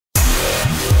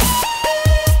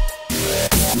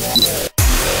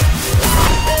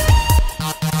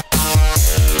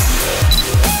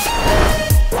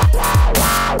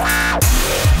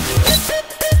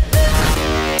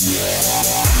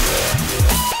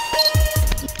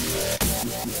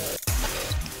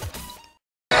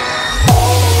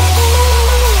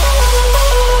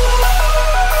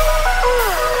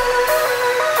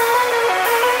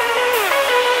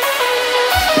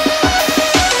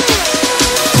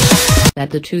that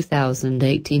the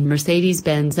 2018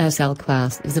 Mercedes-Benz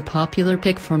SL-Class is a popular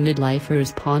pick for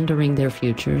midlifers pondering their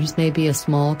futures may be a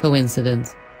small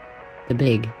coincidence. The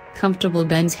big, comfortable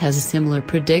Benz has a similar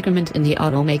predicament in the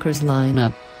automaker's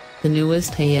lineup. The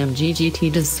newest AMG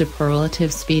GT does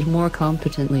superlative speed more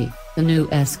competently. The new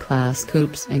S-Class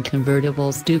coupes and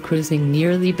convertibles do cruising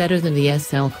nearly better than the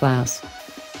SL-Class.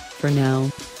 For now,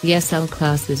 the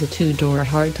SL-Class is a two-door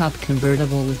hardtop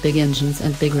convertible with big engines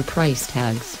and bigger price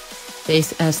tags.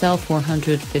 Base SL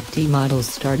 450 models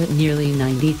start at nearly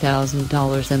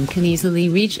 $90,000 and can easily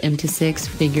reach into six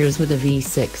figures with a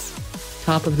V6.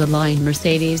 Top-of-the-line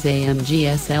Mercedes-AMG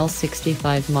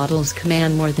SL65 models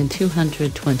command more than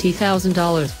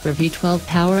 $220,000 for V12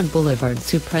 power and boulevard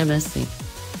supremacy.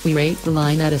 We rate the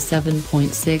line at a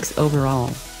 7.6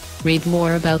 overall. Read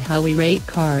more about how we rate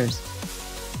cars.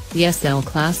 The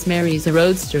SL-Class marries a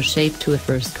roadster shape to a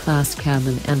first-class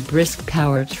cabin and brisk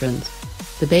powertrains.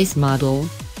 The base model,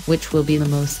 which will be the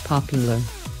most popular,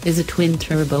 is a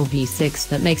twin-turbo V6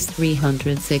 that makes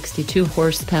 362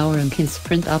 horsepower and can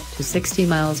sprint up to 60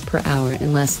 miles per hour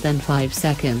in less than 5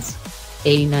 seconds.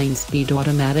 A 9-speed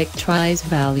automatic tries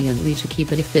valiantly to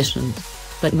keep it efficient,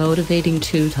 but motivating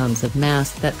 2 tons of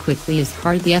mass that quickly is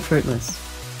hardly effortless.